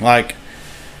thing. Like,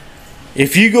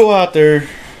 if you go out there,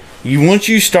 once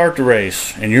you start the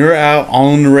race and you're out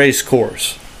on the race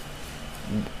course,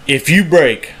 if you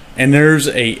break, and there's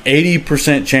a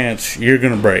 80% chance you're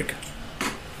going to break,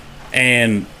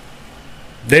 and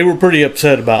they were pretty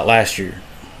upset about last year.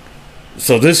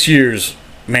 So this year's,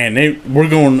 man, we're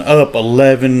going up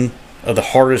 11 of the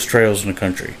hardest trails in the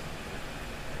country.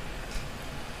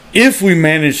 If we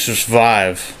manage to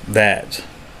survive that,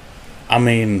 I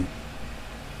mean,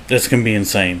 that's going to be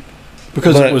insane.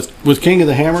 Because But- with King of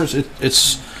the Hammers,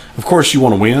 it's of course you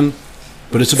want to win,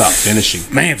 but it's about finishing.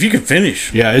 Man, if you can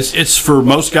finish. Yeah, it's for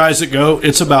most guys that go,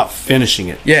 it's about finishing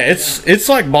it. Yeah, it's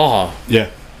like Baja, Yeah,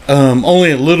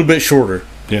 only a little bit shorter.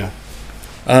 yeah.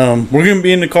 We're going to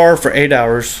be in the car for 8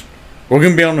 hours. We're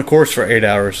going to be on the course for 8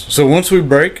 hours. So once we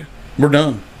break, we're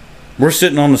done. We're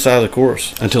sitting on the side of the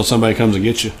course. Until somebody comes and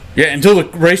gets you. Yeah, until the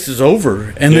race is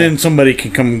over, and then somebody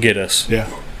can come and get us. Yeah.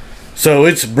 So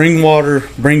it's bring water,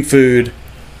 bring food,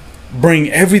 bring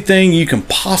everything you can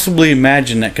possibly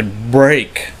imagine that could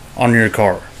break on your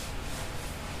car.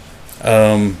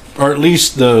 Or at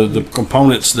least the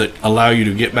components that allow you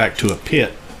to get back to a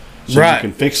pit, so Right. you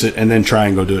can fix it and then try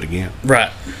and go do it again. Right.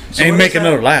 So and what make is that?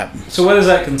 another lap. So what does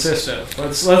that consist of?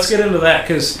 Let's get into that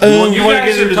because You want to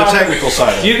get into the technical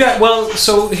side of it. You got well.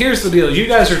 So here's the deal. You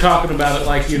guys are talking about it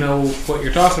like you know what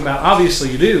you're talking about. Obviously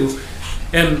you do,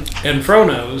 and Fro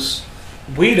knows.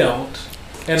 We don't,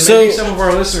 and So- maybe some of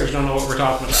our listeners don't know what we're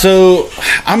talking about. So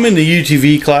I'm in the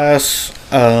UTV class.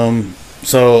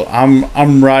 So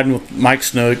I'm riding with Mike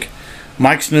Snook.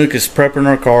 Mike Snook is prepping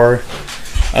our car.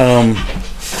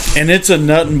 And it's a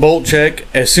nut and bolt check.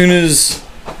 As soon as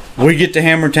we get to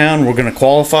Hammertown, we're going to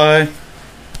qualify.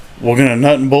 We're going to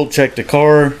nut and bolt check the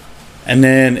car. And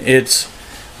then it's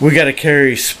We got to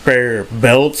carry spare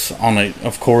belts on a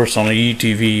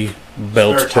UTV,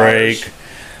 belts, Spare brake,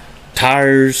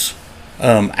 tires,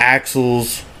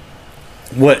 axles,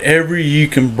 whatever you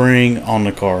can bring on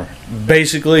the car.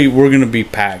 Basically, we're going to be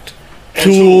packed.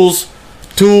 Tools,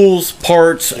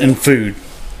 parts, and food.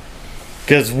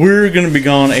 Because we're going to be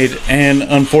gone, and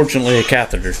unfortunately a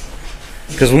catheter.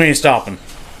 Because we ain't stopping.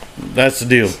 That's the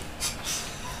deal.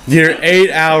 You're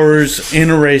 8 hours in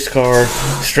a race car,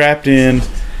 strapped in.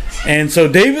 And so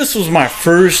Davis was my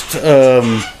first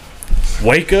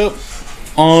wake up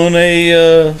on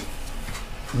a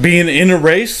being in a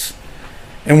race.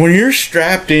 And when you're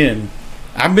strapped in,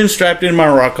 I've been strapped in my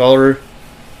rock collar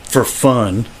for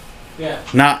fun,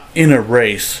 not in a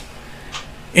race.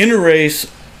 In a race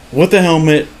with the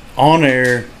helmet on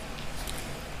air,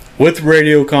 with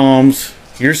radio comms,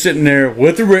 you're sitting there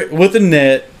with the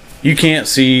net. You can't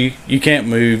see, you can't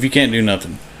move, you can't do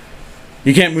nothing.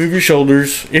 You can't move your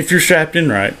shoulders if you're strapped in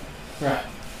right. Right.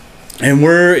 And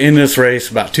we're in this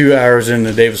race about 2 hours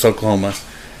into Davis, Oklahoma,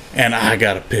 and I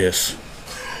gotta piss.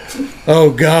 Oh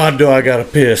God, do I gotta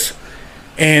piss.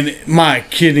 And my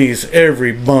kidneys,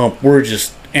 every bump, we're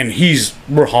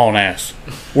hauling ass.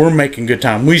 We're making good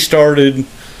time. We started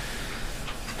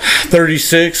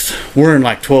 36th, we're in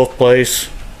like 12th place.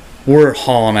 We're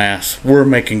hauling ass. We're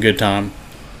making good time.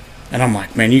 And I'm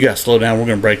like, man, you gotta slow down. We're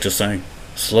gonna break this thing.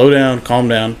 Slow down, calm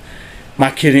down.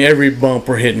 My kidney, every bump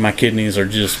we're hitting, my kidneys are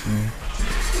just.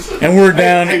 And we're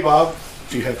down. Hey, Bob,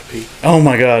 do you have to pee? Oh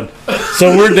my God.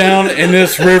 So we're down in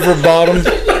this river bottom,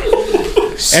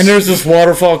 and there's this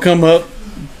waterfall come up.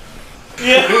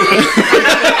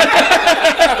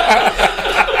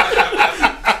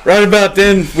 Right about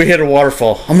then, we hit a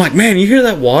waterfall. I'm like, man, you hear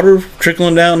that water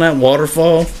trickling down that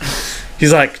waterfall?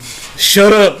 He's like,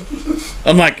 shut up.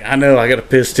 I'm like, I know, I got to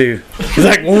piss too. He's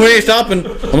like, well, we ain't stopping.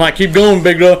 I'm like, keep going,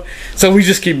 big dog. So we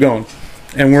just keep going,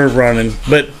 and we're running.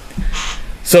 But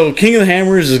so King of the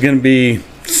Hammers is going to be.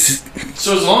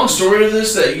 So is a long story to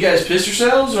this that you guys pissed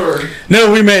yourselves, or?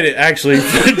 No, we made it actually to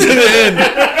the end.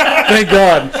 Thank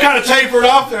God. Kind of tapered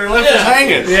off there and left us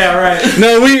hanging. Yeah, right.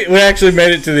 No, we actually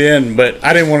made it to the end, but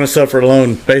I didn't want to suffer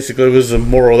alone. Basically, was the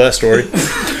moral of that story.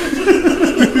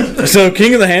 So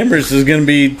King of the Hammers is going to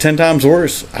be 10 times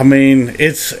worse. I mean,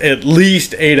 it's at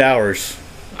least 8 hours.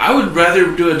 I would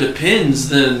rather do a Depends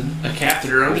than a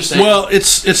catheter. I'm just saying. Well,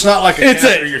 it's not like a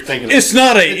catheter you're thinking of. It's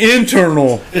not an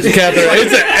internal catheter.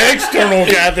 It's an external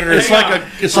catheter. It's like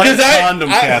a condom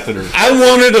catheter. I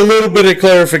wanted a little bit of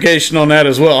clarification on that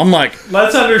as well. I'm like,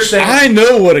 Let's understand. I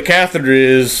know what a catheter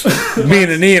is, being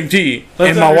an EMT, Let's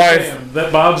and my wife. understand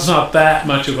that Bob's not that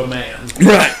much of a man.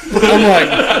 Right. I'm like,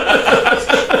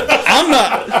 I'm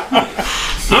not.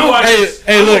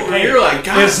 Hey, look. You're like,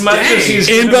 God As much dang. as he's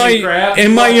In giving me crap,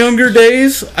 my younger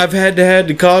days, I've had to have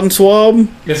the cotton swab,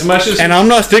 as much as and I'm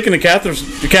not sticking the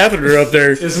catheter up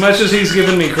there. as much as he's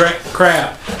giving me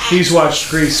crap, he's watched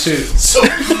Grease too.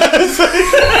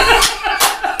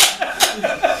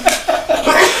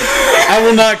 I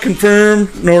will not confirm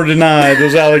nor deny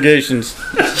those allegations.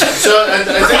 So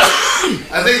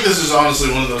I think this is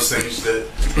honestly one of those things that,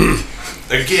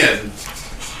 again,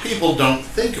 people don't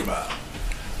think about.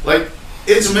 Like,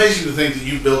 it's amazing to think that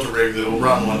you built a rig that will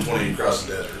run 120 across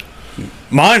the desert.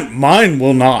 Mine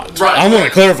will not. Right. I want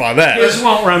to clarify that. His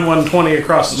won't run 120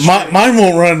 across the street. Mine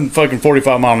won't run fucking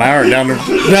 45 mile an hour down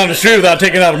the street without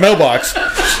taking out a mailbox.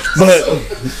 But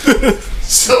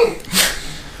So,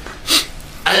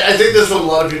 I think that's what a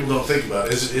lot of people don't think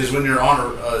about is when you're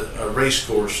on a race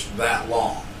course that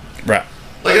long. right.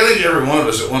 Like, I think every one of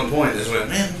us at one point has went,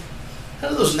 man, how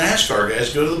do those NASCAR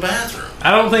guys go to the bathroom? I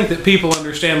don't think that people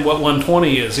understand what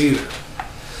 120 is either.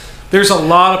 There's a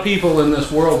lot of people in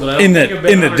this world that I don't think have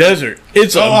been In the 100 desert,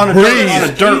 it's on a a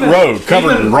breeze. dirt road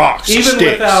covered in rocks, Even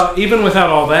sticks. without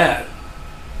all that,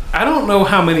 I don't know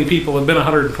how many people have been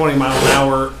 120 mile an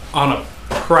hour on a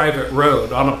private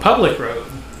road, on a public road.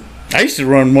 I used to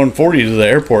run 140 to the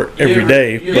airport every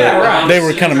day, but yeah, right. they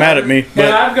were kind of mad at me. And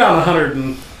But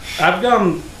I've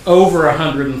gone over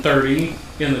 130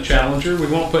 in the Challenger. We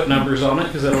won't put numbers on it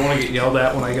because I don't want to get yelled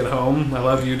at when I get home. I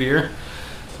love you, dear.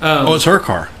 Oh, it's her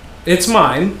car. It's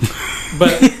mine,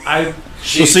 but I.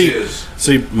 She's his.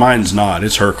 See, mine's not.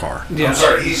 It's her car. Yeah, I'm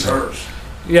sorry, he's hers.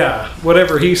 yeah,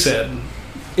 whatever he said.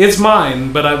 It's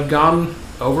mine, but I've gone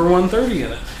over 130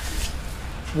 in it.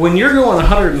 When you're going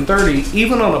 130,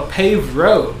 even on a paved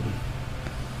road,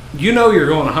 you know you're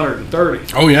going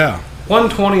 130. Oh yeah.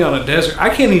 120 on a desert. I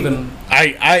can't even.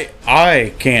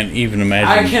 I can't even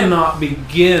imagine. I cannot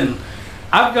begin.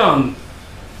 I've gone.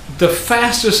 The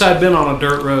fastest I've been on a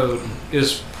dirt road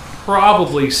is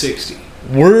probably 60.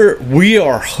 We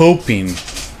are hoping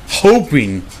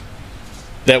hoping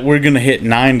that we're gonna hit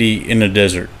 90 in the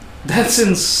desert. That's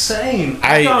insane.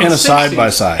 I- gone And a 60. side by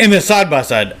side. In the side by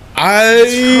side,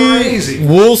 crazy.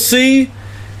 We'll see.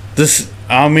 This,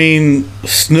 I mean,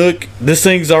 Snook. This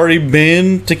thing's already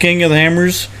been to King of the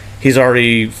Hammers. He's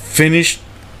already finished.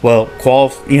 Well,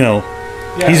 You know,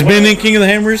 Yeah, he's well, been in King of the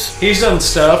Hammers. He's done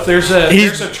stuff. There's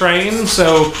He's- a train.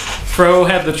 So Fro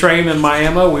had the train in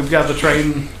Miami. We've got the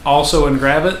train also in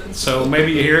Gravit. So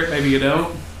maybe you hear it, maybe you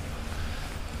don't.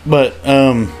 But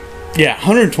yeah,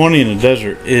 120 in the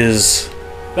desert is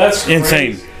That's crazy.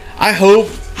 insane. I hope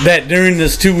that during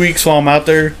this 2 weeks while I'm out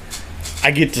there,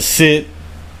 I get to sit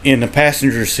in the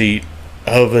passenger seat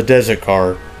of a desert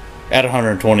car at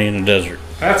 120 in the desert.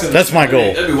 That's my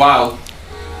goal. That'd be wild.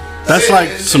 That's like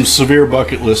some severe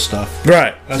bucket list stuff.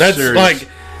 Right. That's serious. like,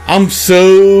 I'm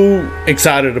so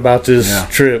excited about this Yeah.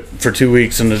 trip for 2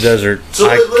 weeks in the desert. So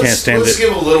I let's, can't stand let's it.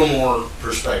 give a little more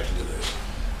perspective to this.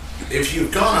 If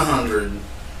you've gone 100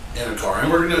 in a car,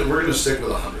 and we're gonna stick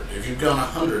with 100. If you've gone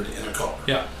 100 in a car,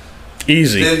 Yeah.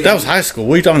 Easy. Then That was high school.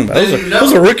 What are you talking about? then you know.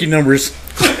 Those are rookie numbers.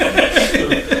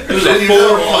 There's then a you full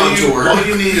know contour. all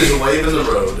you need is a wave in the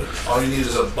road. All you need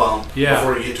is a bump Yeah.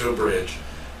 before you get to a bridge,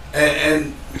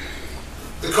 and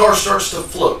the car starts to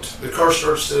float. The car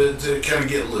starts to kind of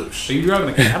get loose. So you driving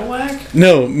a Cadillac?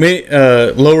 No,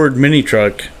 lowered mini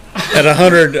truck at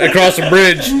 100 across a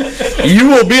bridge. You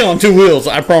will be on two wheels,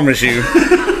 I promise you.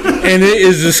 And it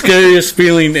is the scariest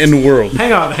feeling in the world.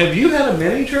 Hang on. Have you had a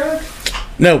mini truck?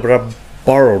 No, but I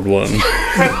borrowed one.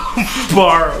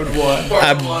 Borrowed one.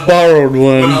 I borrowed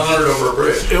Went one. 100 over a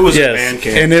bridge. It was a Yes, band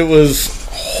camp. and it was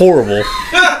horrible.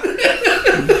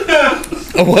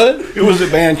 A what? It was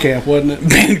at band camp, wasn't it?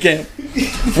 Band camp.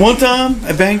 One time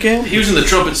at band camp. He was in the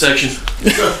trumpet section.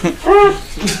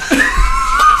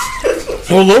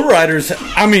 Well, lowriders.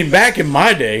 I mean, back in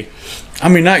my day. I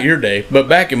mean, not your day, but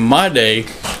back in my day,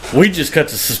 we just cut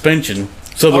the suspension.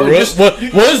 So the rest what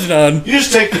was done. You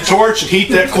just take the torch and heat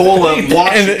that coal up,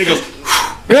 watch And it, it goes.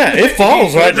 Yeah, it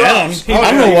falls right down. drops.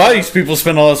 I don't know why these people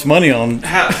spend all this money on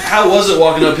How was it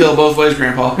walking uphill both ways,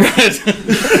 Grandpa? in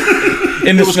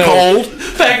the It was snow.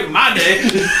 cold. Back in my day,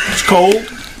 It's cold.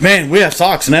 Man, we have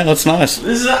socks now. It's nice.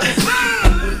 this is not.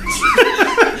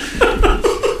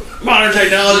 Modern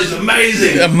technology is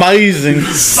amazing. Amazing.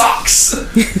 Socks.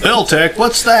 Eltec,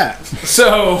 what's that?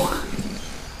 So,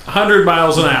 100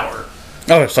 miles an hour.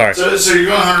 Oh, sorry. So you're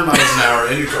going 100 miles an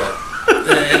hour in your car,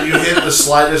 and you hit the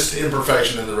slightest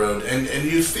imperfection in the road, and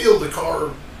you feel the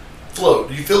car float.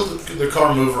 You feel the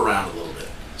car move around a little bit.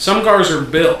 Some cars are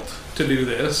built to do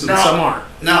this, and Now- some aren't.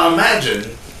 Now imagine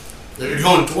that you're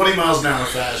going 20 miles an hour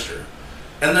faster,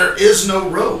 and there is no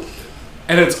road,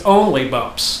 And it's only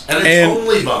bumps. and it's And-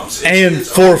 only bumps. And It's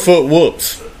 4-foot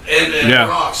whoops. and Yeah.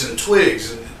 rocks and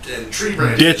twigs and tree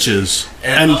branches. Ditches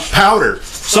And- and powder.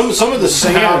 Some of the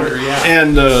sand Powder, yeah.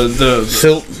 and the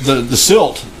Silt. the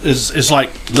silt is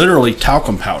like literally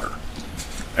talcum powder,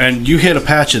 and you hit a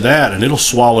patch of that and it'll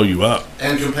swallow you up.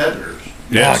 And competitors.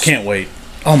 Oh, I can't wait.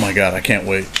 Oh my god, I can't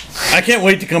wait. I can't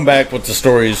wait to come back with the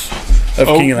stories of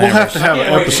Oh, King of the we'll have Hammers. to have an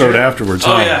can't wait to episode hear it. afterwards.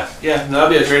 Oh huh? yeah. That'll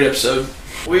be a great episode.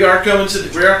 We are coming to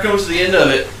the end of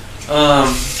it,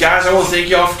 guys. I want to thank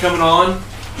y'all for coming on.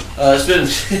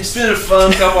 It's been a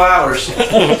fun couple hours.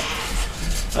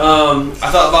 I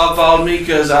thought Bob followed me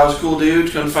because I was a cool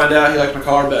dude. Come to find out, he liked my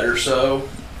car better. So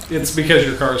It's because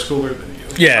your car is cooler than you.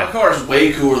 my Yeah. car is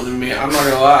way cooler than me. I'm not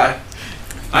gonna lie.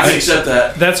 I can accept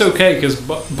that. That's okay, because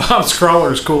Bob's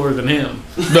crawler is cooler than him.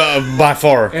 By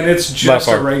far. And it's just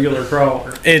far. a regular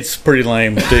crawler. It's pretty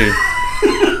lame, too.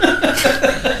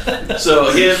 So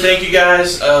again, thank you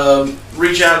guys.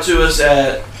 Reach out to us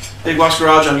at Big Box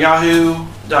Garage on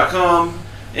Yahoo.com,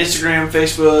 Instagram,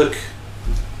 Facebook,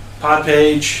 pod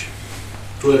page,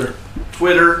 Twitter.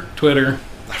 Twitter.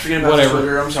 I forget about Whatever.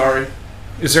 Twitter. I'm sorry.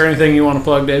 Is there anything you want to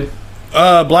plug, Dave?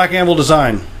 Black Anvil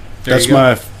Design. There That's you go.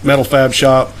 my metal fab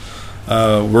shop.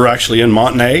 We're actually in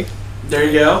Montenay, There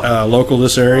you go. local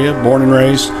this area, born and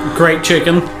raised. Great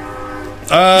chicken.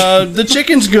 The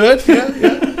chicken's good. Yeah,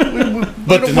 yeah.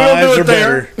 But the We'll do knives it are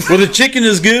there. better. Well, the chicken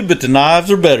is good, but the knives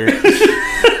are better.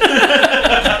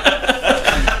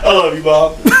 I love you,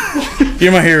 Bob.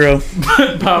 You're my hero.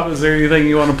 Bob, is there anything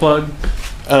you want to plug?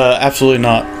 Absolutely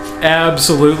not.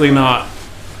 Absolutely not.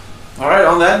 All right.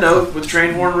 On that note, with the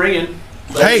train horn ringing,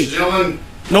 Ladies Hey. and gentlemen,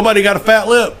 Nobody got a fat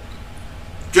lip.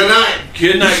 good night.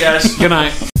 good night, guys. Good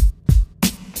night.